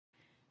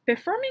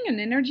Performing an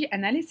energy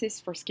analysis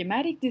for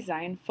schematic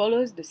design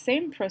follows the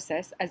same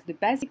process as the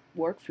basic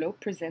workflow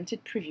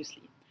presented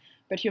previously,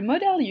 but your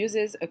model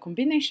uses a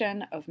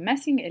combination of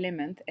massing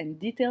element and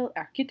detailed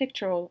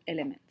architectural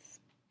elements.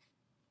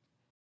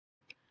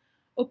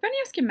 Open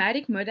your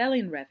schematic model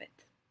in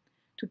Revit.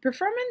 To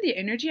perform the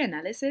energy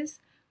analysis,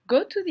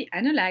 go to the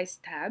Analyze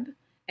tab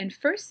and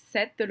first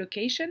set the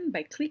location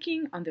by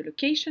clicking on the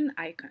location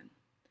icon.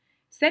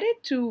 Set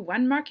it to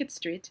 1 Market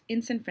Street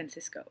in San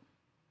Francisco.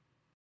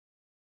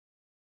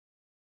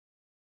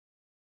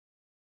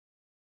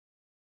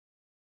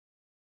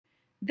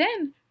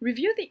 Then,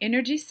 review the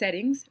energy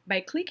settings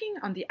by clicking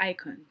on the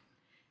icon.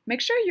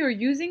 Make sure you're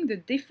using the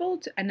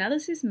default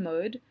analysis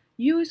mode,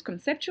 use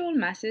conceptual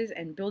masses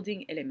and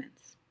building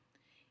elements.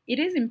 It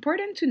is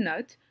important to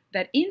note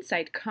that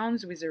Insight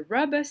comes with a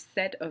robust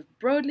set of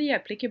broadly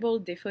applicable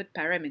default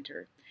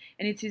parameters,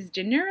 and it is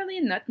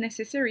generally not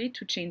necessary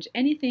to change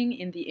anything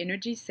in the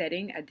energy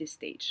setting at this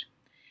stage.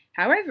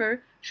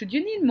 However, should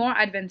you need more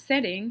advanced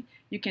setting,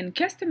 you can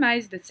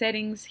customize the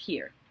settings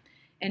here,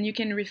 and you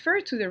can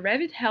refer to the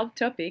Revit help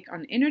topic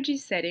on energy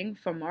setting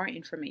for more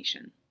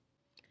information.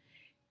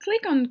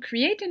 Click on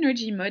Create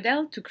Energy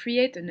Model to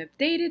create an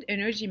updated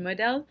energy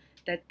model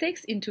that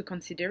takes into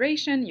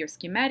consideration your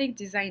schematic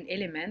design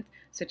element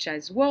such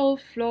as wall,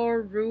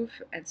 floor,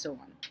 roof, and so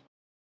on.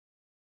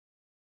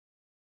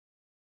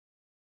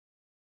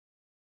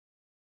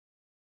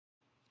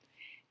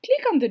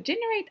 Click on the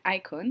Generate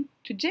icon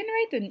to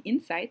generate an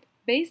insight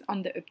based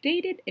on the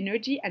updated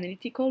energy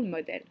analytical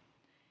model.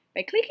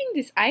 By clicking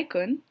this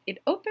icon,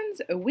 it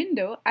opens a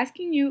window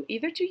asking you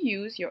either to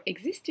use your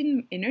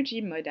existing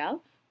energy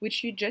model,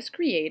 which you just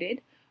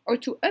created, or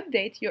to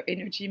update your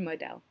energy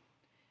model.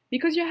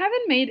 Because you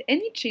haven't made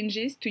any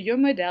changes to your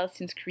model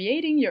since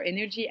creating your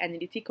energy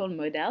analytical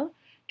model,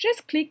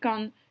 just click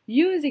on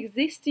Use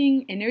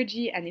Existing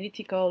Energy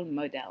Analytical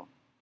Model.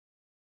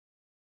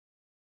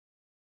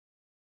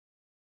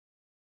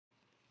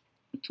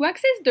 To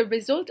access the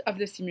result of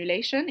the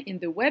simulation in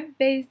the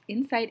web-based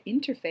Insight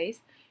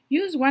interface,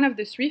 use one of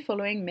the 3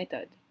 following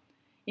methods.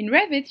 In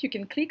Revit, you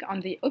can click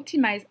on the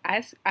Optimize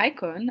As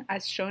icon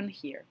as shown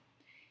here.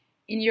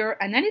 In your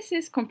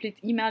analysis complete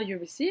email you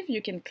receive,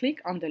 you can click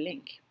on the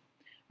link.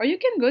 Or you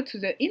can go to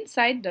the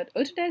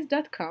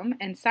insight.autodesk.com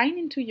and sign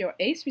into your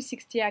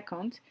A360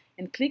 account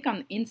and click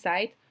on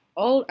Insight,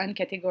 All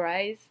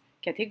Uncategorized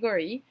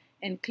category,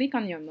 and click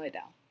on your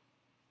model.